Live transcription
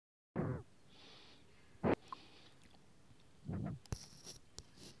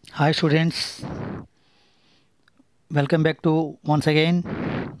Hi students, welcome back to once again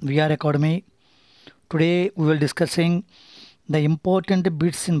VR Academy. Today we will discussing the important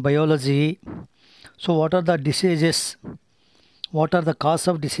bits in biology. So what are the diseases? What are the cause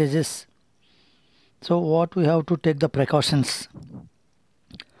of diseases? So what we have to take the precautions.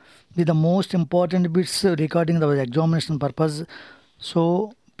 The most important bits regarding the examination purpose.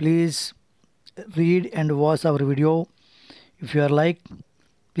 So please read and watch our video. If you are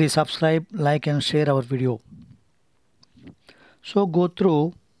please subscribe, like and share our video. So go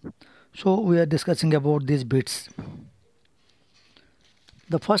through. So we are discussing about these bits.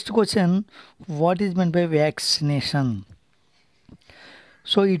 The first question, what is meant by vaccination?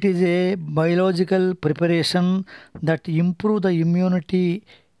 So it is a biological preparation that improve the immunity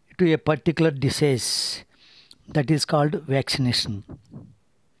to a particular disease. That is called vaccination.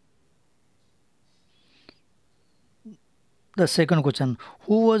 The second question,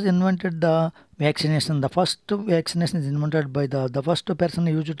 who was invented the vaccination? The first vaccination is invented by the first person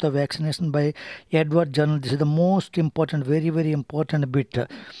used the vaccination by Edward Jenner. This is the most important, very important bit.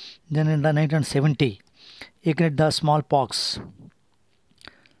 Then in the 1970, he created the smallpox.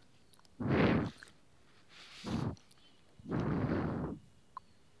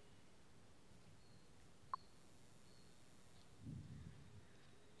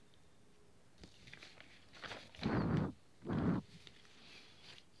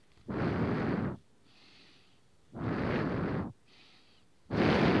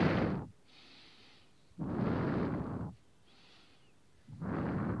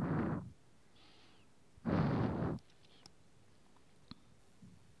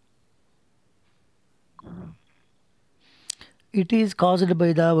 It is caused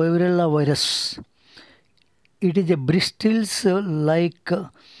by the variola virus. It is a bristles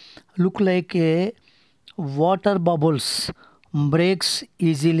look like a water bubbles, breaks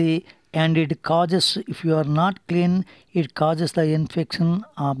easily, and it causes, if you are not clean, it causes the infection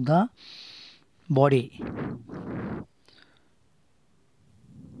of the body.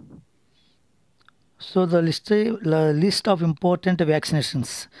 So the list of important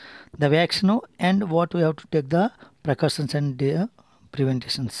vaccinations, the vaccine and what we have to take the precautions and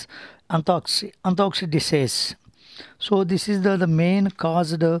preventions. Anthrax disease. So this is the main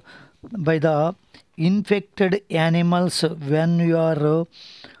caused by the infected animals when you are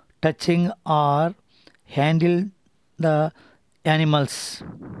touching or handle the animals.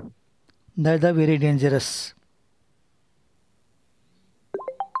 That is very dangerous.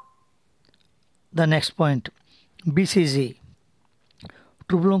 The next point, BCG,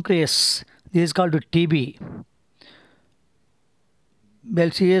 tuberculosis. This is called TB.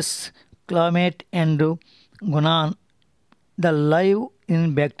 Bacillus, climate and gonan, the live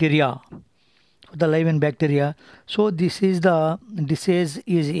in bacteria. So this is the disease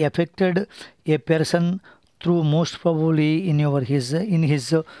is affected a person through most probably in his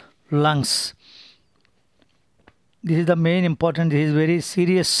lungs. This is the main important. This is very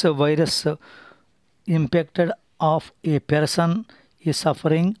serious virus impacted of a person is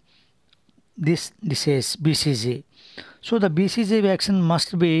suffering this disease BCG. So the BCG vaccine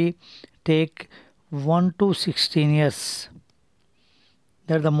must be take 1 to 16 years.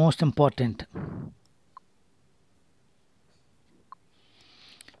 That is the most important.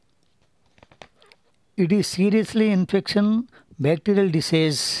 It is seriously infection. Bacterial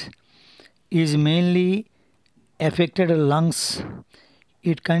disease is mainly affected lungs.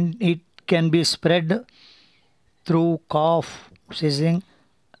 It can be spread through cough, sneezing.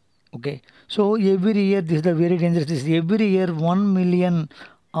 Okay, so every year, this is the very dangerous disease. Every year 1 million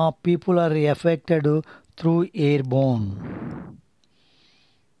people are affected through airborne.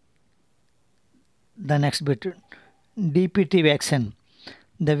 The next bit, DPT vaccine.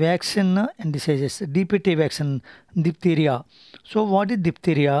 The vaccine and diseases. DPT vaccine, diphtheria. So what is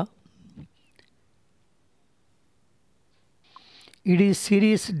diphtheria? It is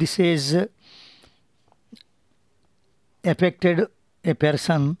serious disease affected a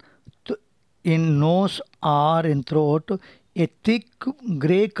person in nose or in throat. A thick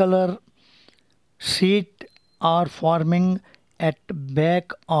grey color sheet are forming at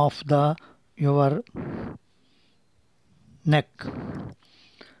back of your neck.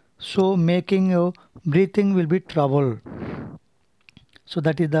 So making your breathing will be trouble. So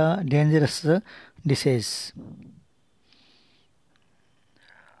that is the dangerous disease.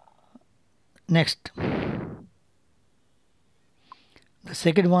 Next, the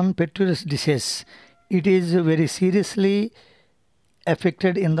second one, Petrus disease. It is very seriously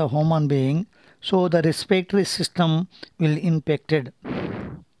affected in the human being. So the respiratory system will impacted.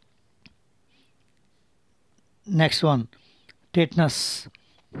 Next one, tetanus.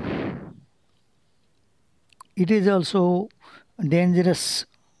 it is also dangerous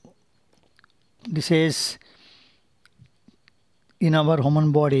disease in our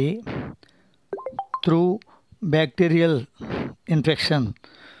human body through bacterial infection.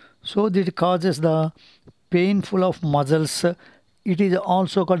 So that causes the painful of muscles. It is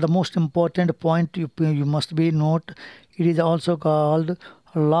also called, the most important point you must be note, it is also called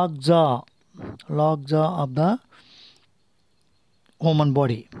lockjaw of the human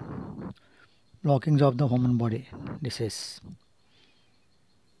body, locking jaw of the human body disease.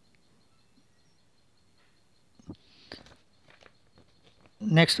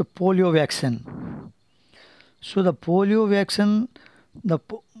 Next, polio vaccine. So the polio vaccine,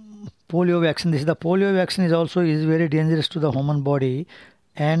 this is the polio vaccine is also is very dangerous to the human body,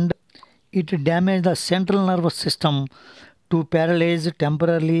 and it damages the central nervous system to paralyze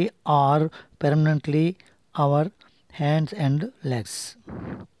temporarily or permanently our hands and legs.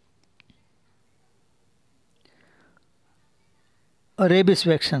 A rabies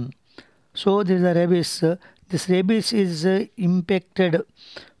vaccine. So this is a rabies. This rabies is impacted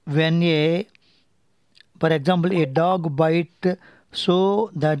when for example, a dog bite.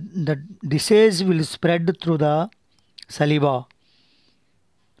 So the disease will spread through the saliva.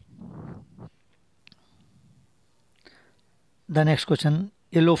 The next question,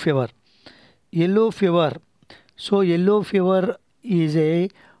 yellow fever. Yellow fever. So yellow fever is a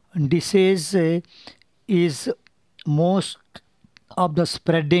disease is most of the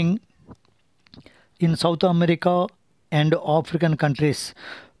spreading in South America and African countries.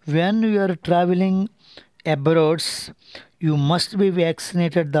 When you are traveling abroad, you must be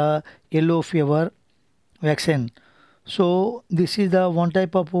vaccinated the yellow fever vaccine. So this is the one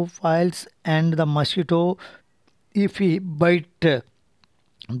type of files, and the mosquito, if we bite,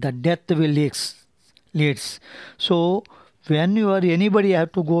 the death will leads. So when you are anybody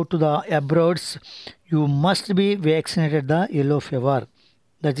have to go to the abroads, you must be vaccinated the yellow fever.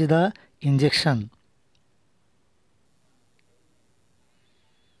 That is the injection.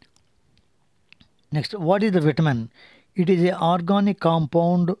 Next, what is the vitamin? It is an organic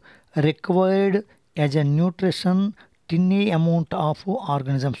compound required as a nutrition tiny amount of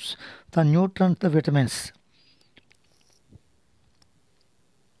organisms. The nutrients, the vitamins.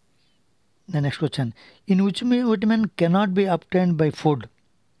 The next question, in which vitamin cannot be obtained by food?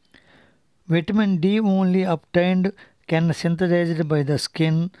 Vitamin D only obtained can synthesized by the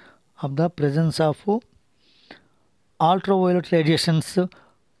skin of the presence of ultraviolet radiations.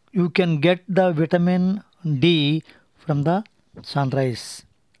 You can get the vitamin D from the sunrise.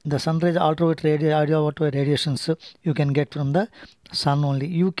 The sunrise ultraviolet radiations you can get from the sun only.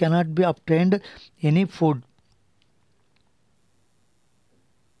 You cannot be obtained any food.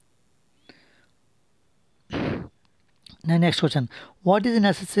 The next question, what is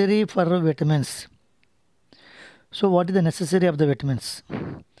necessary for vitamins? So what is the necessary of the vitamins?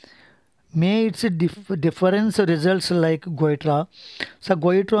 May its difference results like goiter. So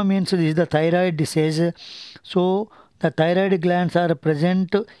goiter means this is the thyroid disease. So the thyroid glands are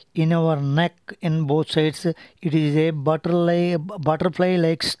present in our neck in both sides. It is a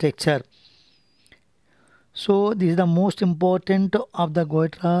butterfly-like structure. So this is the most important of the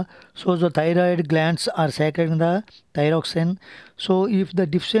goiter. So the thyroid glands are secreting the thyroxine. So if the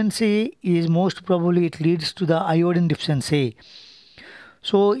deficiency is, most probably it leads to the iodine deficiency.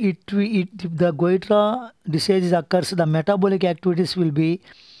 So if the goiter disease occurs, the metabolic activities will be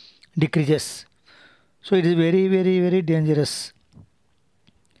decreases. So it is very, very, very dangerous.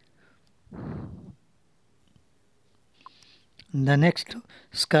 The next,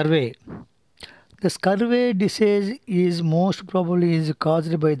 scurvy. The scurvy disease is most probably is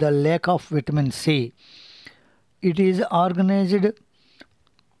caused by the lack of vitamin C. It is organized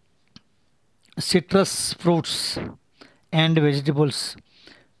citrus fruits and vegetables.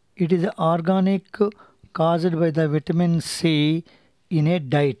 It is organic caused by the vitamin C in a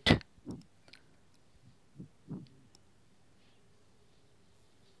diet.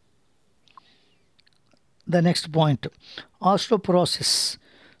 The next point, osteoporosis.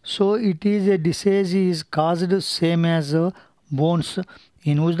 So it is a disease is caused same as bones,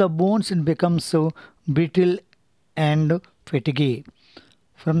 in which the bones it becomes brittle and fatigue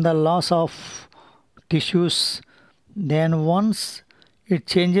from the loss of tissues. Then once it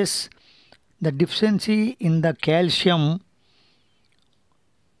changes, the deficiency in the calcium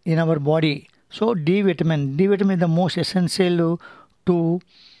in our body. So D vitamin is the most essential to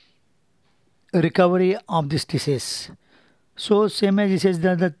recovery of this disease. So same as disease,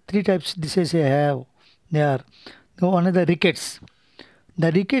 there are the three types disease I have. They are, one is the rickets.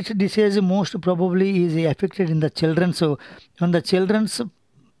 The rickets disease most probably is affected in the children. So when the children's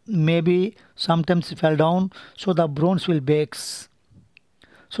maybe sometimes fell down, so the bones will breaks.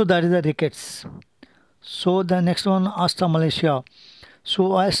 So that is the rickets. So the next one, osteomalacia. So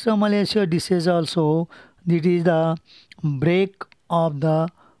osteomalacia disease also, it is the break of the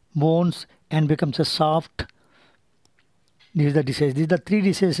bones and becomes a soft. This is the disease. These are the three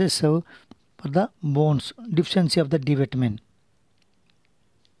diseases for the bones. Deficiency of the D vitamin.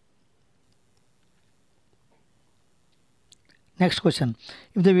 Next question.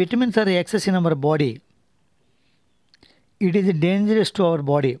 If the vitamins are excess in our body, it is dangerous to our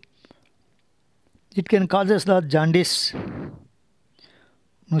body. It can cause us the jaundice,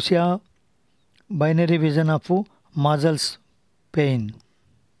 nausea, binary vision of muscles pain.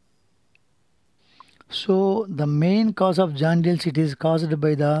 So the main cause of jaundice, it is caused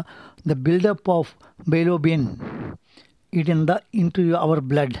by the buildup of bilirubin it into our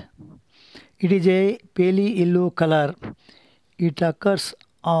blood. It is a pale yellow color. It occurs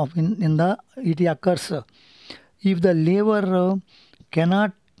it occurs if the liver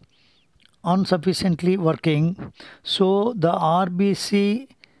cannot insufficiently working, so the RBC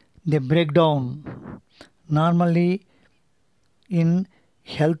they break down normally in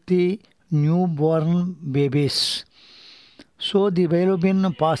healthy newborn babies. So the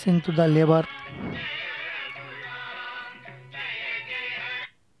bilirubin passing to the liver.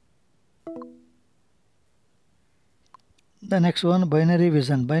 The next one, binary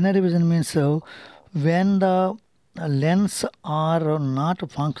vision. Binary vision means when the lens are not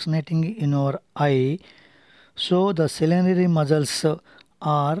functioning in our eye, so the ciliary muscles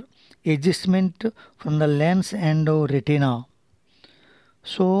are adjustment from the lens and retina.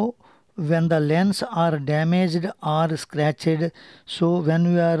 So when the lens are damaged or scratched, so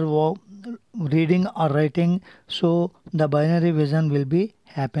when we are reading or writing, so the binary vision will be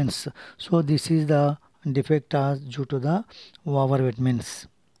happens. So this is the defect due to the overvitamins.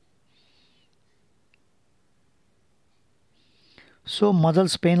 So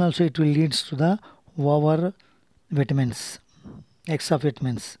muscles pain also it will leads to the over vitamins, excess of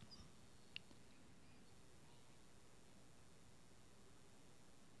vitamins.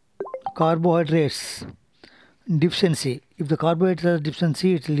 Carbohydrates deficiency. If the carbohydrates are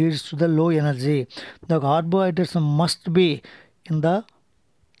deficiency, it leads to the low energy. The carbohydrates must be in the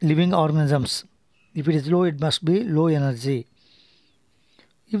living organisms. If it is low, it must be low energy.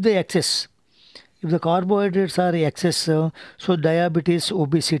 If the carbohydrates are excess, so diabetes,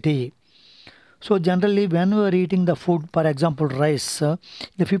 obesity. So generally when we are eating the food, for example rice,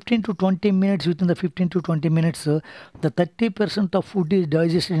 the 15 to 20 minutes, within the 15 to 20 minutes, the 30% of food is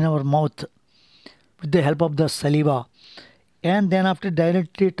digested in our mouth with the help of the saliva, and then after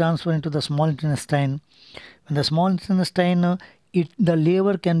directly transfer into the small intestine. When the small intestine, the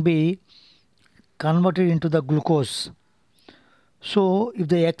liver can be converted into the glucose. So if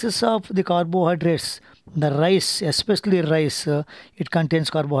the excess of the carbohydrates, the rice, especially rice, it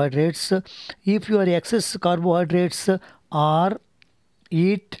contains carbohydrates. If your excess carbohydrates are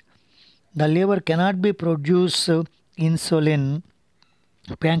eat, the liver cannot be produce insulin,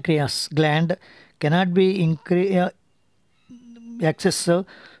 pancreas gland cannot be excess,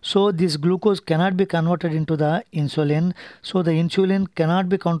 so this glucose cannot be converted into the insulin, so the insulin cannot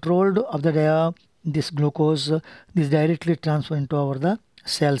be controlled of the this glucose, this directly transfer into our the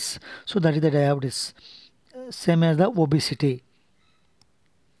cells. So that is the diabetes, same as the obesity.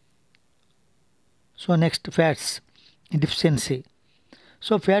 So next, fats deficiency.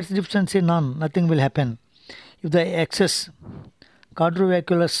 So fats deficiency, nothing will happen. If the excess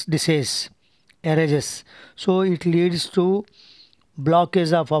cardiovascular disease arises, so it leads to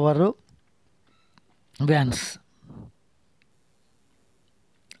blockage of our veins,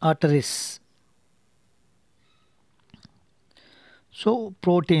 arteries. So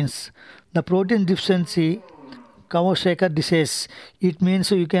proteins, the protein deficiency, Kawasaki disease. It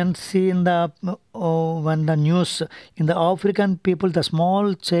means you can see in the when the news in the African people, the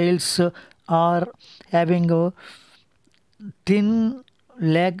small childs are having a thin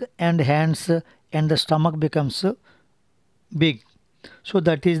leg and hands, and the stomach becomes big. So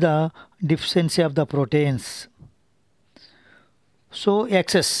that is the deficiency of the proteins. So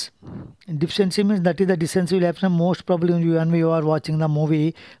excess deficiency means that is the deficiency will happen most probably when you are watching the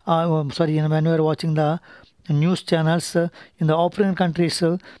movie. When you are watching the news channels in the African countries,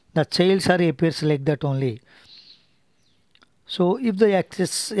 the childs are appears like that only. So if the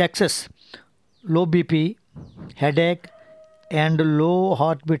excess low BP, headache, and low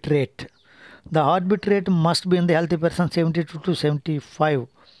heartbeat rate, the heartbeat rate must be in the healthy person 72 to 75.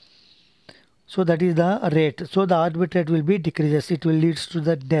 So that is the rate. So the heartbeat rate will be decreases. It will leads to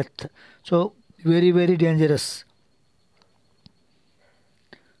the death. So very dangerous.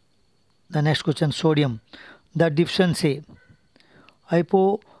 The next question, sodium. The deficiency,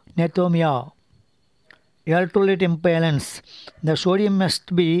 hyponatremia, electrolyte imbalance. The sodium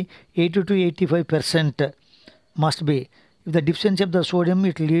must be 80 to 85% must be. If the deficiency of the sodium,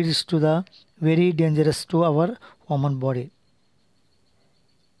 it leads to the very dangerous to our human body.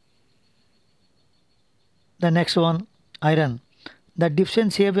 The next one, iron. The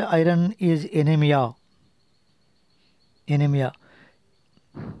deficiency of iron is anemia. Anemia.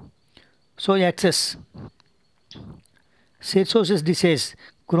 So excess. Cirrhosis disease,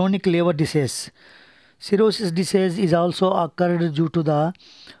 chronic liver disease. Cirrhosis disease is also occurred due to the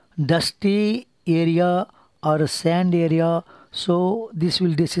dusty area or sand area. So this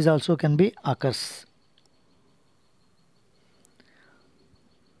will disease also can be occurs.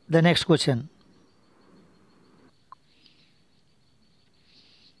 The next question.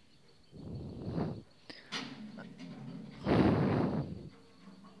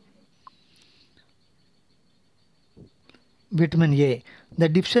 Vitamin A. The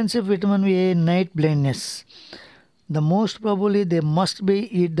deficiency of vitamin A, night blindness. The most probably they must be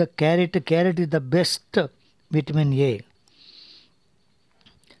eat the carrot. Carrot is the best vitamin A.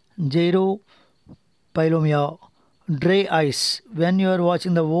 Gyropylomia, dry eyes. When you are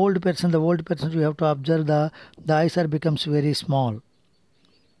watching the old person, you have to observe the eyes are becomes very small.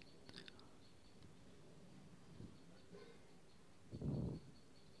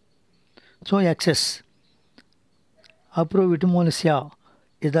 So excess. Aprovitamolisia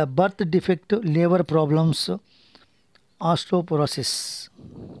is the birth defect, liver problems, osteoporosis.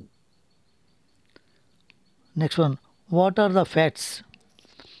 Next one, what are the fats?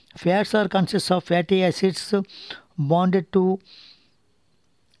 Fats are consists of fatty acids bonded to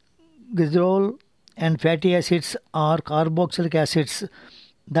glycerol, and fatty acids are carboxylic acids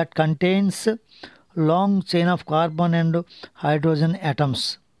that contains long chain of carbon and hydrogen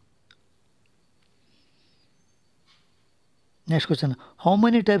atoms. Next question, how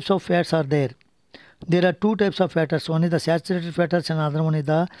many types of fats are there? There are two types of fats. One is the saturated fats and other one is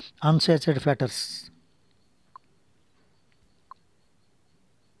the unsaturated fats.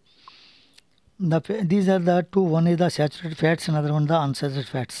 These are the two. One is the saturated fats and other one the unsaturated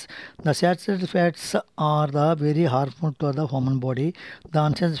fats. The saturated fats are the very harmful to the human body. The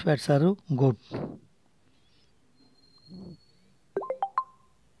unsaturated fats are good.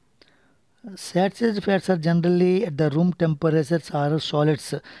 Saturated fats are generally at the room temperatures or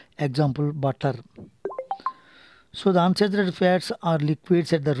solids. Example, butter. So the unsaturated fats are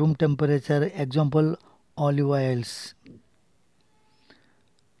liquids at the room temperature. Example, olive oils.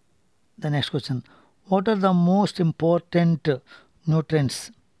 The next question, what are the most important nutrients?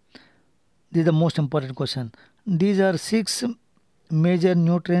 This is the most important question. These are 6 major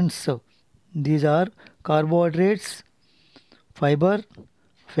nutrients. These are carbohydrates, fiber,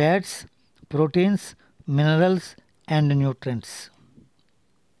 fats, proteins, minerals and nutrients.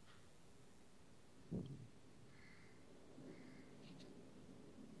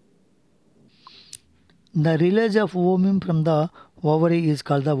 The release of ovum from the ovary is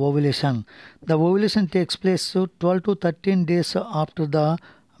called the ovulation. The ovulation takes place 12 to 13 days after the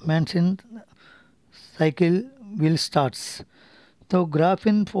mentioned cycle will starts. So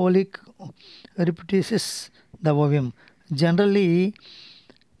graphene folic reproduces the ovum. Generally,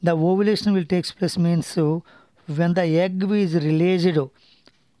 the ovulation will take place means when the egg is released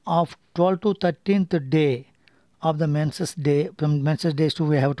of 12 to 13th day of the menses day. From menses days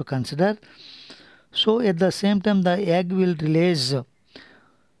we have to consider. So at the same time the egg will release.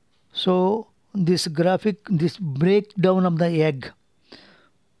 So this breakdown of the egg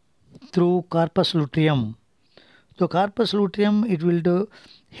through corpus luteum. So corpus luteum, it will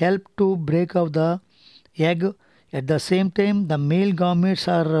help to break out the egg. At the same time the male gametes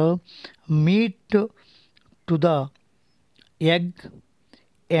are meet to the egg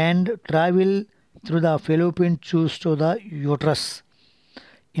and travel through the fallopian tubes to the uterus.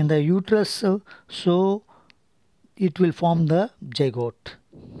 In the uterus, so it will form the zygote.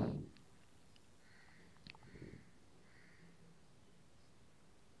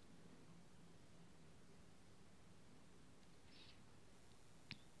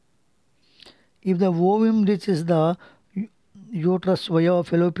 If the ovum reaches the uterus via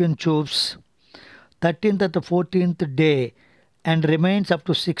fallopian tubes 13th to 14th day and remains up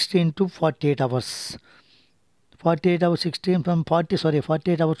to 16 to 48 hours. 48 hours, 16 from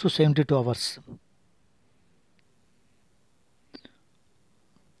 48 hours to 72 hours.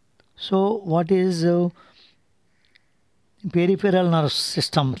 So what is peripheral nerve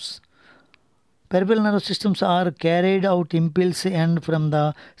systems? Peripheral nervous systems are carried out impulse and from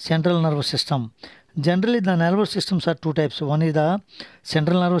the central nervous system. Generally, the nervous systems are two types. One is the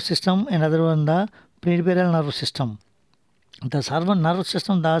central nervous system and other one the peripheral nervous system. The nervous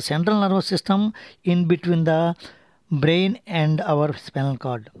system, the central nervous system in between the brain and our spinal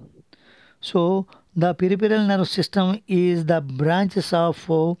cord. So the peripheral nervous system is the branches of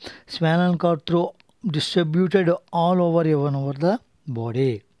spinal cord through distributed all over even over the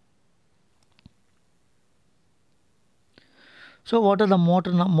body. So what are the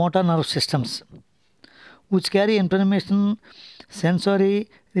motor nerve systems? Which carry information sensory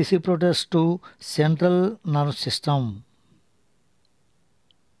reciprocators to central nervous system.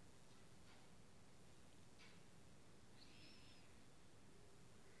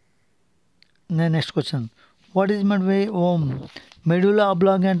 The next question. What is meant by medulla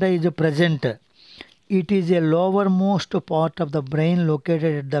oblongata is present. It is a lowermost part of the brain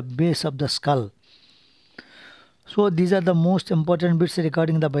located at the base of the skull. So these are the most important bits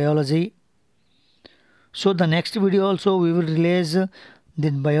regarding the biology. So the next video also we will release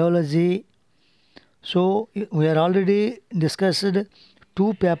the biology. So we are already discussed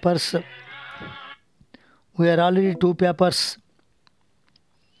two papers.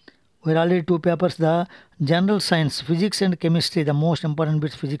 The general science, physics and chemistry, the most important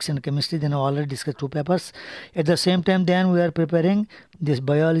bits, physics and chemistry. Then I already discussed two papers. At the same time, then we are preparing this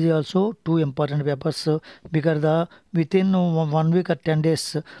biology also, two important papers. Because within 1 week or 10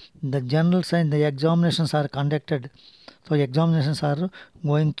 days, the general science, the examinations are conducted. So examinations are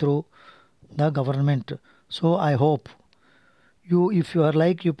going through the government. So I hope you, if you are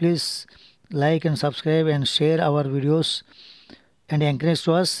you please like and subscribe and share our videos and encourage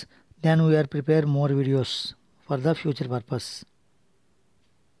to us. Then we are prepare more videos for the future purpose.